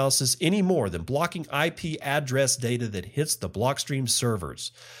blockchain analysis any more than blocking IP address data that hits the Blockstream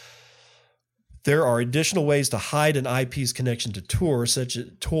servers. There are additional ways to hide an IP's connection to Tor,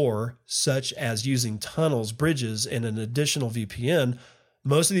 such as using tunnels, bridges, and an additional VPN.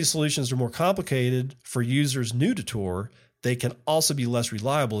 Most of these solutions are more complicated for users new to Tor. They can also be less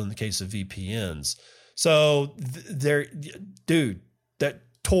reliable in the case of VPNs. So that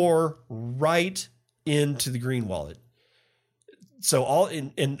Tor right into the Green Wallet. So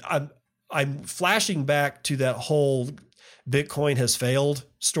I'm flashing back to that whole Bitcoin has failed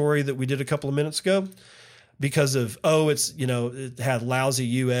story that we did a couple of minutes ago because of, it had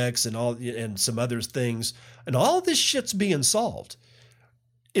lousy UX and some other things, and all this shit's being solved.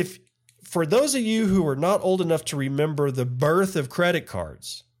 If for those of you who are not old enough to remember the birth of credit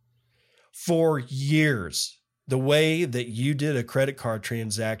cards, for years, the way that you did a credit card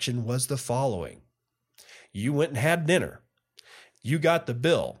transaction was the following. You went and had dinner. You got the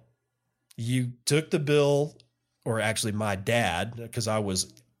bill. You took the bill or actually my dad, because I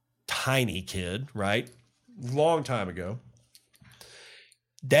was tiny kid, right? Long time ago.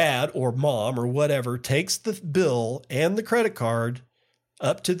 Dad or mom or whatever takes the bill and the credit card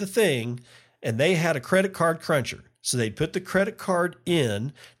up to the thing, and they had a credit card cruncher. So they'd put the credit card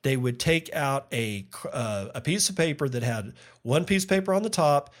in. They would take out a piece of paper that had one piece of paper on the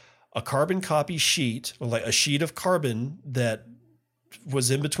top, a carbon copy sheet, or like a sheet of carbon that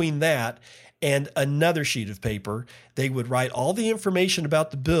was in between that, and another sheet of paper. They would write all the information about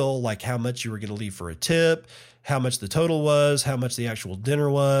the bill, like how much you were going to leave for a tip, how much the total was, how much the actual dinner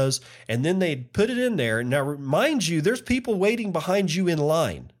was, and then they'd put it in there. Now, mind you, there's people waiting behind you in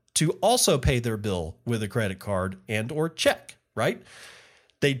line to also pay their bill with a credit card and or check, right?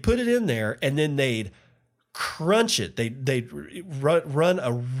 They'd put it in there, and then they'd crunch it. They'd run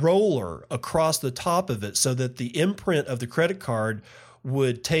a roller across the top of it so that the imprint of the credit card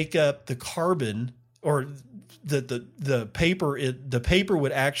would take up the carbon, or the paper. The paper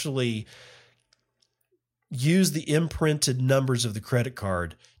would actually use the imprinted numbers of the credit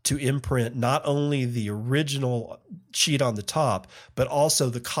card to imprint not only the original sheet on the top, but also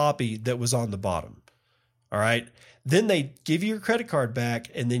the copy that was on the bottom. All right. Then they give you your credit card back,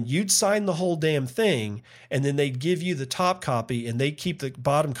 and then you'd sign the whole damn thing. And then they'd give you the top copy, and they'd keep the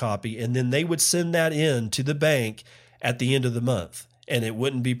bottom copy. And then they would send that in to the bank at the end of the month, and it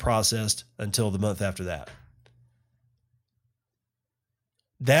wouldn't be processed until the month after that.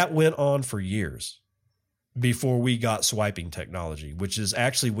 That went on for years before we got swiping technology, which is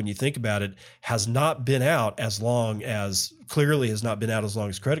actually, when you think about it, has not been out as long as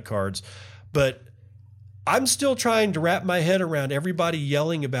credit cards. But I'm still trying to wrap my head around everybody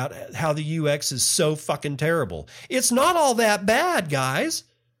yelling about how the UX is so fucking terrible. It's not all that bad, guys.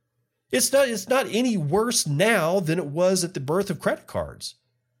 It's not any worse now than it was at the birth of credit cards.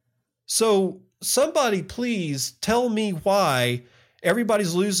 So somebody please tell me why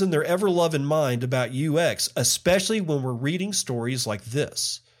everybody's losing their ever-loving mind about UX, especially when we're reading stories like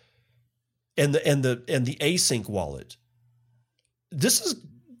this and the async wallet.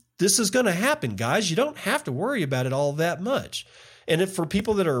 This is going to happen, guys. You don't have to worry about it all that much. And if for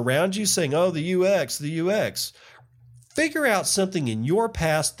people that are around you saying, "Oh, the UX," figure out something in your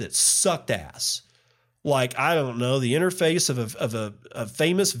past that sucked ass. Like, I don't know, the interface of a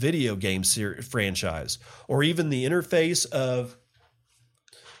famous video game franchise, or even the interface of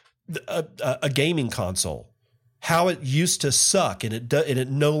a gaming console, how it used to suck and it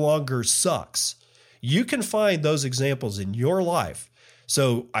no longer sucks. You can find those examples in your life.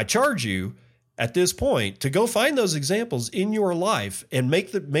 So I charge you at this point to go find those examples in your life and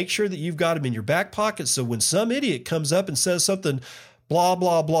make sure that you've got them in your back pocket. So when some idiot comes up and says something, blah,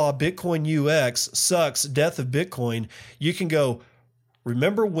 blah, blah, Bitcoin UX sucks, death of Bitcoin, you can go,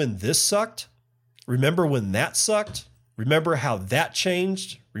 remember when this sucked? Remember when that sucked? Remember how that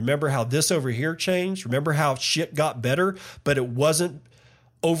changed? Remember how this over here changed? Remember how shit got better, but it wasn't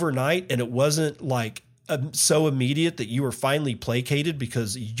overnight, and it wasn't like so immediate that you were finally placated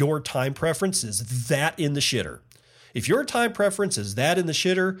because your time preference is that in the shitter. If your time preference is that in the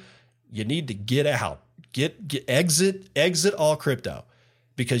shitter, you need to get out, exit all crypto,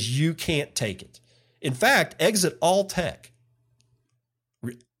 because you can't take it. In fact, exit all tech.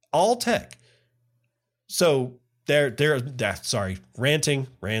 So sorry, ranting.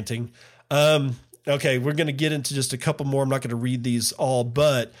 Okay, we're going to get into just a couple more. I'm not going to read these all,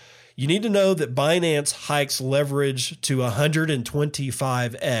 but you need to know that Binance hikes leverage to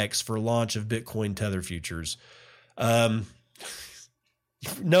 125x for launch of Bitcoin Tether futures. No,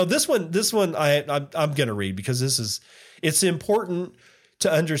 this one I'm going to read because it's important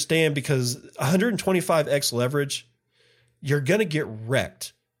to understand, because 125x leverage, you're going to get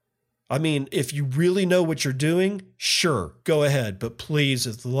wrecked. I mean, if you really know what you're doing, sure, go ahead. But please,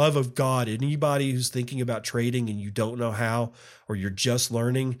 for the love of God, anybody who's thinking about trading and you don't know how, or you're just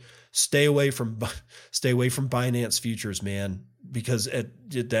learning, stay away from Binance futures, man, because at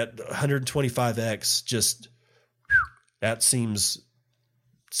that 125x, just that seems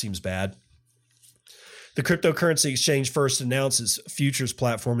bad. The cryptocurrency exchange first announced its futures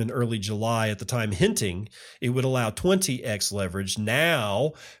platform in early July, at the time hinting it would allow 20x leverage.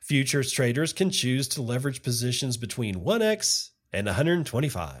 Now, futures traders can choose to leverage positions between 1x and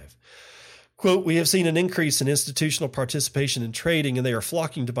 125. Quote, "We have seen an increase in institutional participation in trading, and they are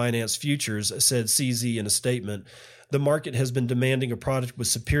flocking to Binance futures," said CZ in a statement. The market has been demanding a product with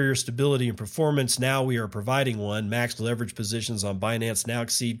superior stability and performance. Now we are providing one. Max leverage positions on Binance now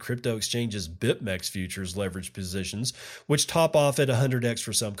exceed crypto exchanges BitMEX futures leverage positions, which top off at 100x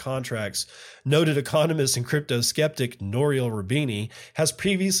for some contracts. Noted economist and crypto skeptic Nouriel Roubini has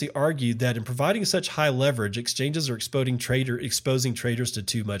previously argued that in providing such high leverage, exchanges are exposing traders to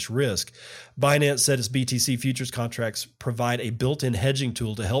too much risk. Binance said its BTC futures contracts provide a built-in hedging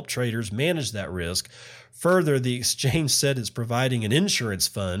tool to help traders manage that risk. Further, the exchange said it's providing an insurance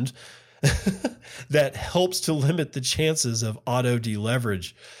fund that helps to limit the chances of auto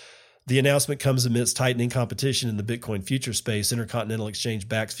deleverage. The announcement comes amidst tightening competition in the Bitcoin future space. Intercontinental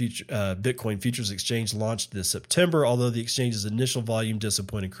Exchange-backed Bitcoin futures exchange launched this September. Although the exchange's initial volume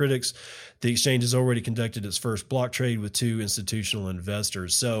disappointed critics, the exchange has already conducted its first block trade with 2 institutional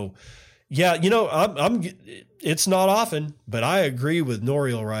investors. So, yeah, it's not often, but I agree with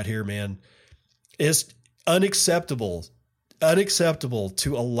Nouriel right here, man. It's unacceptable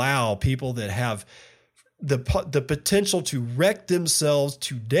to allow people that have the potential to wreck themselves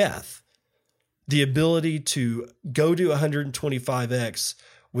to death, the ability to go to 125x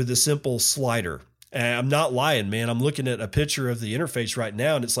with a simple slider. And I'm not lying, man. I'm looking at a picture of the interface right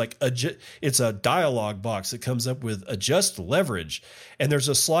now, and it's like it's a dialog box that comes up with adjust leverage. And there's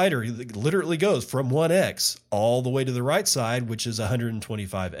a slider that literally goes from 1x all the way to the right side, which is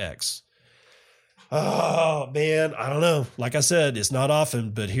 125x. Oh, man, I don't know. Like I said, it's not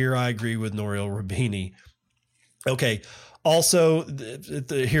often, but here I agree with Nouriel Roubini. Okay. Also,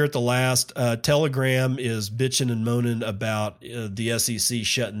 here at the last, Telegram is bitching and moaning about the SEC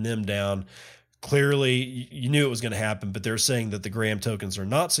shutting them down. Clearly, you knew it was going to happen, but they're saying that the Gram tokens are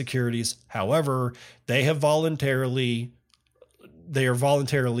not securities. However, they are voluntarily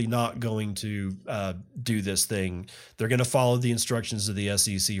not going to do this thing. They're going to follow the instructions of the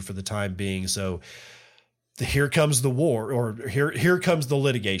SEC for the time being. So here comes the war, or here comes the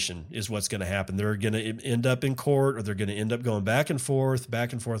litigation is what's going to happen. They're going to end up in court, or they're going to end up going back and forth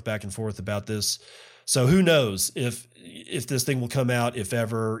about this. So who knows if this thing will come out, if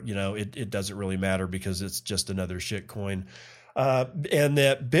ever. It doesn't really matter because it's just another shit coin. And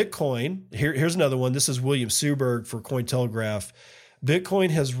that Bitcoin, here's another one. This is William Suberg for Cointelegraph. Bitcoin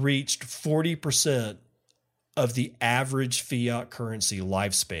has reached 40% of the average fiat currency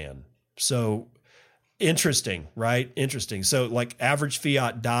lifespan. So interesting, right? Interesting. So like average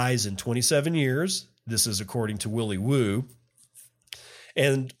fiat dies in 27 years. This is according to Willy Woo.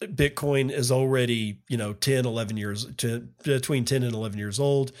 And Bitcoin is already, 11 years to between 10 and 11 years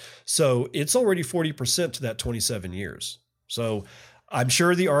old. So it's already 40% to that 27 years. So I'm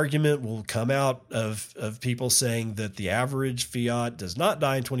sure the argument will come out of people saying that the average fiat does not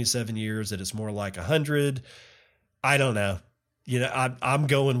die in 27 years, that it's more like 100. I don't know. I'm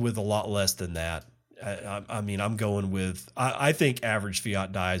going with a lot less than that. I'm going with, I think average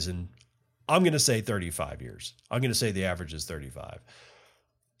fiat dies in, I'm going to say 35 years. I'm going to say the average is 35.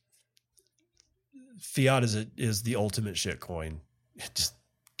 Fiat is the ultimate shit coin. Just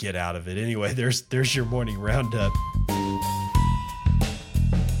get out of it. Anyway, there's your morning roundup.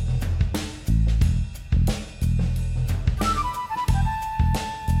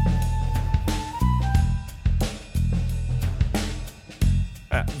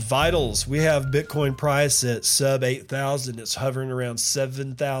 Vitals, we have Bitcoin price at sub 8,000. It's hovering around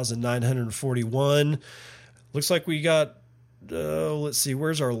 7,941. Looks like we got, let's see,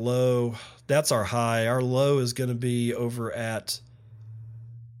 where's our low? That's our high. Our low is going to be over at,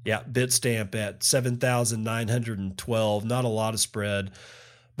 Bitstamp at 7,912. Not a lot of spread,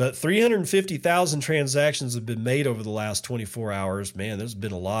 but 350,000 transactions have been made over the last 24 hours. Man, there's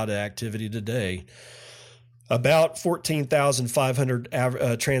been a lot of activity today. About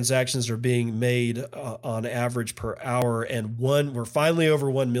 14,500 transactions are being made on average per hour, and we're finally over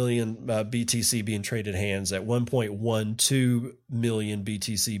 1 million BTC being traded hands at 1.12 million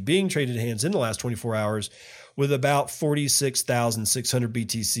BTC being traded hands in the last 24 hours, with about 46,600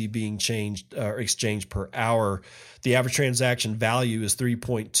 BTC being exchanged per hour. The average transaction value is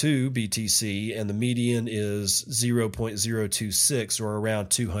 3.2 BTC, and the median is 0.026, or around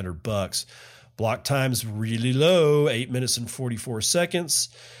 $200. Block time's really low, 8 minutes and 44 seconds.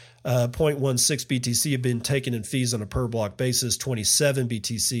 0.16 BTC have been taken in fees on a per block basis. 27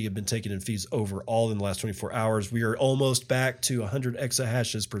 BTC have been taken in fees overall in the last 24 hours. We are almost back to 100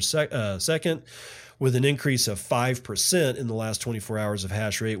 exahashes per second, with an increase of 5% in the last 24 hours of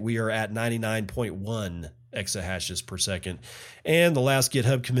hash rate. We are at 99.1 exahashes per second. And the last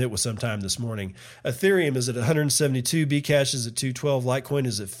GitHub commit was sometime this morning. Ethereum is at 172, Bcash is at 212, Litecoin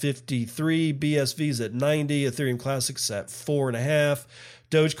is at 53, BSV is at 90, Ethereum Classic's at 4.5.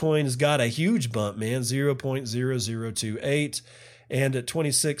 Dogecoin has got a huge bump, man, 0.0028. And at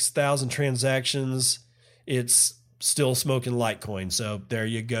 26,000 transactions, it's still smoking Litecoin. So there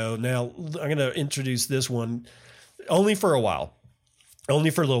you go. Now, I'm going to introduce this one only for a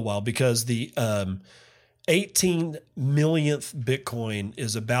little while, because the 18 millionth Bitcoin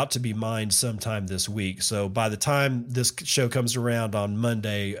is about to be mined sometime this week. So by the time this show comes around on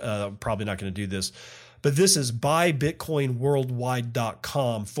Monday, I'm probably not going to do this. But this is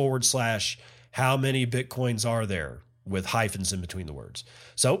buybitcoinworldwide.com/ how many Bitcoins are there, with hyphens in between the words.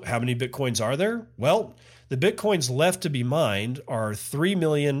 So how many Bitcoins are there? Well, the Bitcoins left to be mined are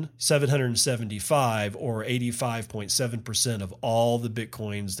 3,775, or 85.7% of all the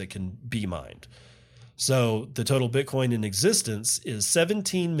Bitcoins that can be mined. So the total Bitcoin in existence is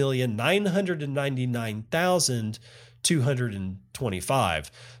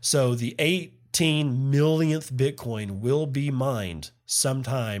 17,999,225. So the 18 millionth Bitcoin will be mined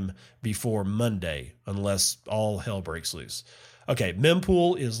sometime before Monday, unless all hell breaks loose. Okay,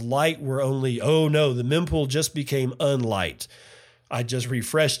 mempool is light. The mempool just became unlight. I just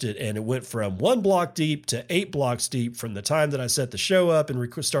refreshed it, and it went from 1 block deep to 8 blocks deep from the time that I set the show up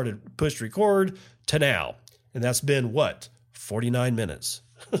and started push record to now. And that's been, 49 minutes.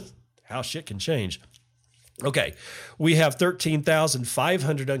 How shit can change. Okay, we have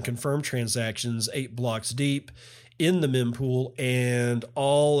 13,500 unconfirmed transactions, 8 blocks deep in the mempool, and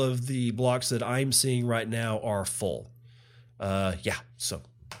all of the blocks that I'm seeing right now are full. So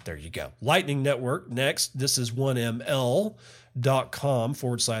there you go. Lightning Network next. This is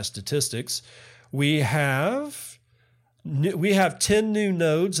 1ml.com/statistics. We have 10 new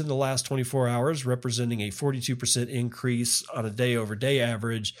nodes in the last 24 hours, representing a 42% increase on a day-over-day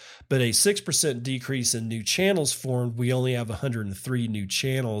average, but a 6% decrease in new channels formed. We only have 103 new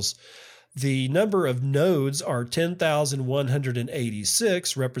channels. The number of nodes are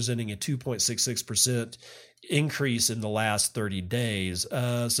 10,186, representing a 2.66% increase in the last 30 days.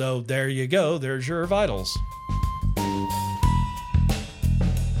 So there you go. There's your vitals.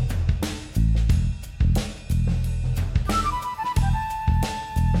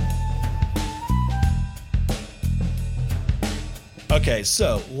 Okay,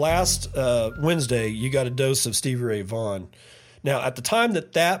 so last Wednesday, you got a dose of Stevie Ray Vaughan. Now, at the time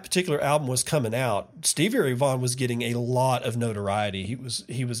that particular album was coming out, Stevie Ray Vaughan was getting a lot of notoriety.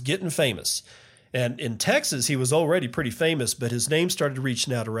 He was getting famous. And in Texas, he was already pretty famous, but his name started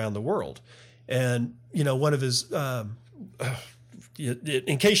reaching out around the world. And, one of his,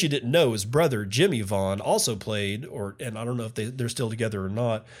 in case you didn't know, his brother, Jimmy Vaughan, also played, and I don't know if they're still together or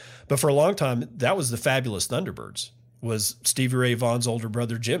not, but for a long time, that was the Fabulous Thunderbirds, was Stevie Ray Vaughan's older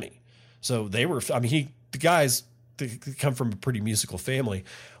brother, Jimmy. So they were, the guys, they come from a pretty musical family.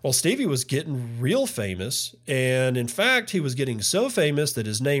 Well, Stevie was getting real famous, and in fact, he was getting so famous that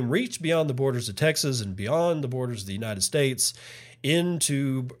his name reached beyond the borders of Texas and beyond the borders of the United States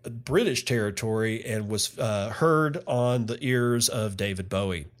into British territory, and was heard on the ears of David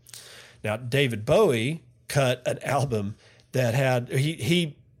Bowie. Now, David Bowie cut an album that had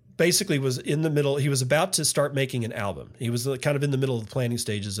he basically was in the middle. He was about to start making an album. He was kind of in the middle of the planning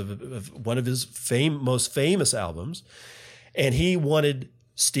stages of one of his most famous albums. And he wanted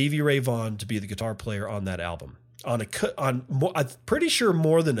Stevie Ray Vaughan to be the guitar player on that album. I'm pretty sure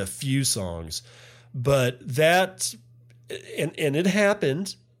more than a few songs, but and it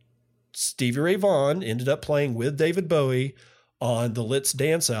happened. Stevie Ray Vaughan ended up playing with David Bowie on the Let's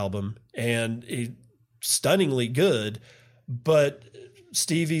Dance album, and stunningly good. But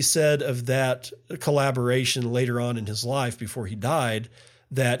Stevie said of that collaboration later on in his life, before he died,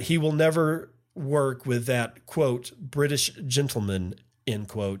 that he will never work with that, quote, British gentleman, end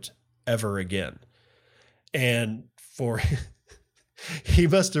quote, ever again. And he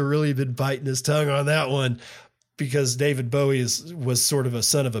must have really been biting his tongue on that one, because David Bowie was sort of a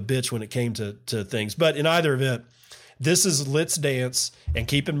son of a bitch when it came to things. But in either event, this is Let's Dance. And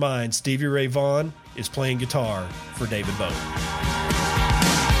keep in mind, Stevie Ray Vaughan is playing guitar for David Bowie.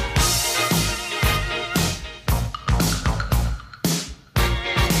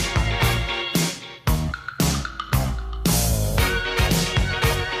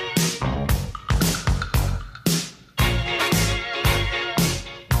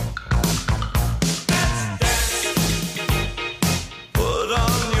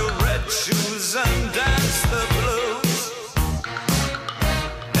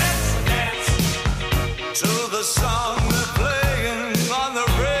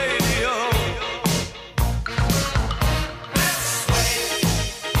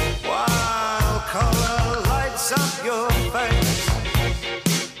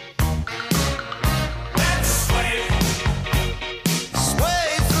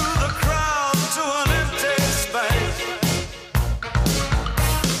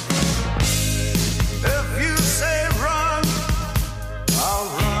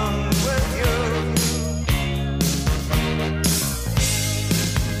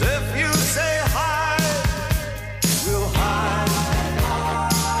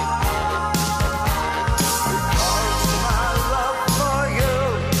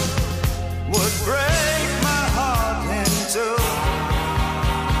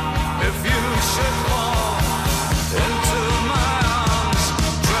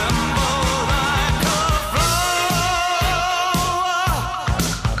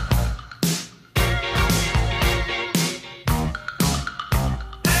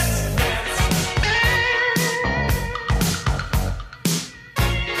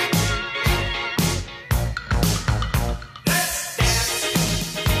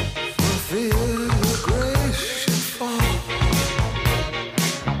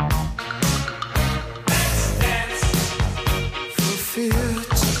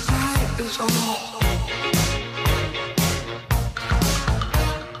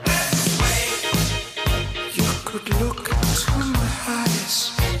 would look to my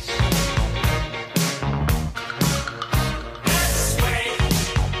eyes.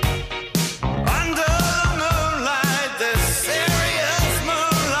 Under the moonlight, this serious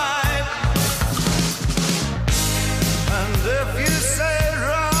moonlight. And if you say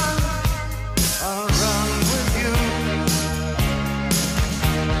run, I'll run with you.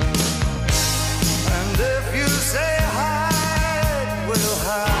 And if you say hide, we'll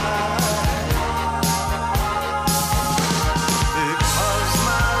hide. Because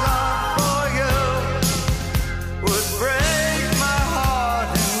my love for you would break my heart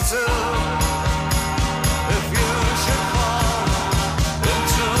in two. If you should fall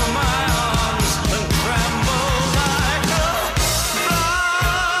into my arms and tremble like a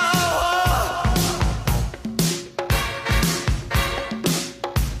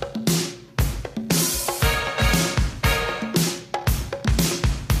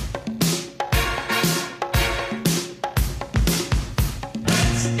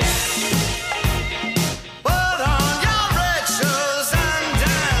put on your red shoes and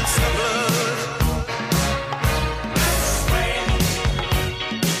dance the blues.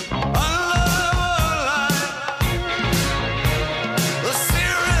 Under the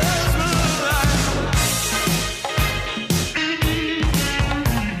serious moonlight.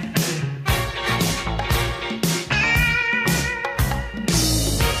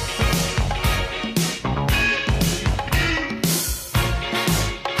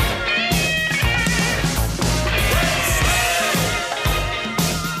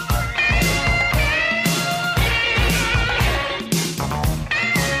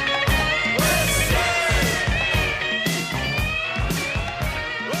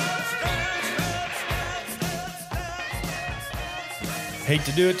 Hate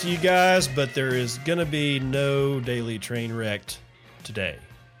to do it to you guys, but there is going to be no daily train wrecked today.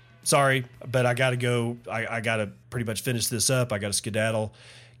 Sorry, but I got to go. I got to pretty much finish this up. I got to skedaddle,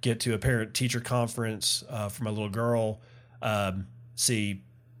 get to a parent-teacher conference for my little girl, see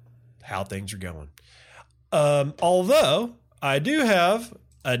how things are going. Although I do have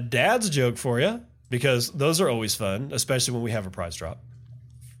a dad's joke for you, because those are always fun, especially when we have a prize drop.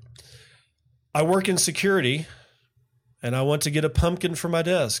 I work in security, and I want to get a pumpkin for my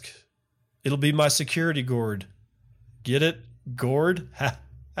desk. It'll be my security gourd. Get it? Gourd?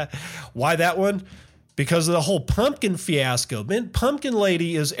 Why that one? Because of the whole pumpkin fiasco. Man, Pumpkin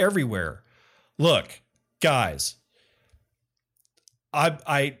Lady is everywhere. Look, guys,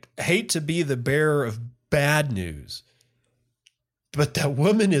 I hate to be the bearer of bad news, but that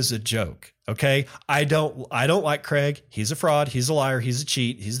woman is a joke, okay? I don't like Craig. He's a fraud. He's a liar. He's a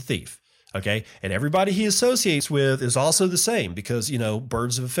cheat. He's a thief. Okay. And everybody he associates with is also the same because, you know,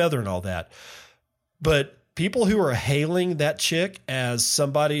 birds of a feather and all that. But people who are hailing that chick as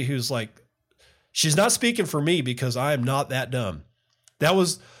somebody who's like, she's not speaking for me because I am not that dumb. That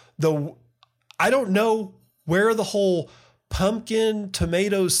was I don't know where the whole pumpkin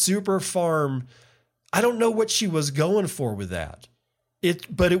tomato super farm, I don't know what she was going for with that.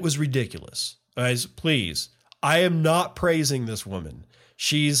 But it was ridiculous. Guys, please, I am not praising this woman.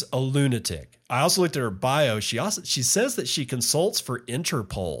 She's a lunatic. I also looked at her bio. She says that she consults for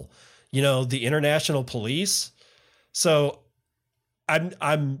Interpol, you know, the international police. So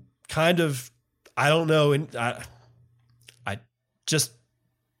I'm kind of, I don't know. And I just,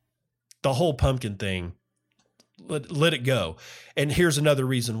 the whole pumpkin thing, let it go. And here's another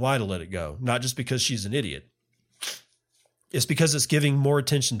reason why to let it go. Not just because she's an idiot. It's because it's giving more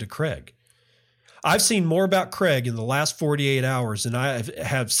attention to Craig. I've seen more about Craig in the last 48 hours than I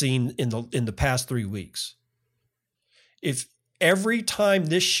have seen in the past 3 weeks. If every time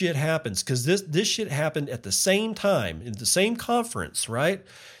this shit happens, because this shit happened at the same time, in the same conference, right?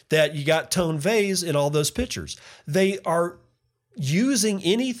 That you got Tone Vase in all those pictures. They are using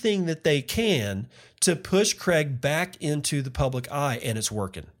anything that they can to push Craig back into the public eye, and it's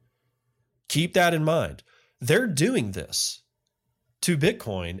working. Keep that in mind. They're doing this to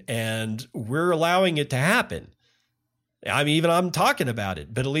Bitcoin, and we're allowing it to happen. I mean, even I'm talking about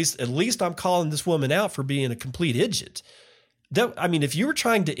it, but at least I'm calling this woman out for being a complete idiot. I mean, if you were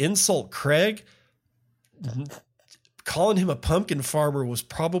trying to insult Craig, calling him a pumpkin farmer was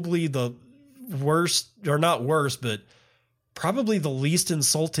probably the worst, or not worst, but probably the least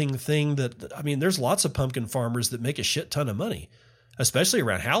insulting thing that, I mean, there's lots of pumpkin farmers that make a shit ton of money, especially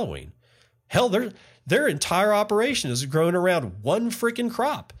around Halloween. Hell, their entire operation is growing around one freaking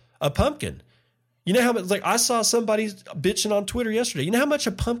crop, a pumpkin. You know how much, like I saw somebody bitching on Twitter yesterday. You know how much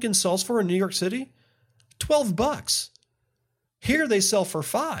a pumpkin sells for in New York City? $12. Here they sell for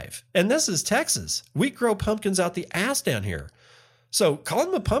 $5. And this is Texas. We grow pumpkins out the ass down here. So calling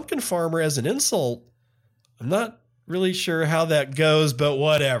him a pumpkin farmer as an insult, I'm not really sure how that goes, but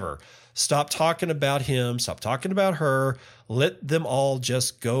whatever. Stop talking about him. Stop talking about her. Let them all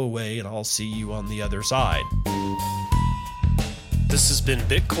just go away, and I'll see you on the other side. This has been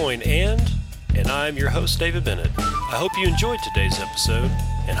Bitcoin and I'm your host, David Bennett. I hope you enjoyed today's episode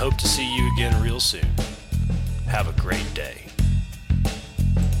and hope to see you again real soon. Have a great day.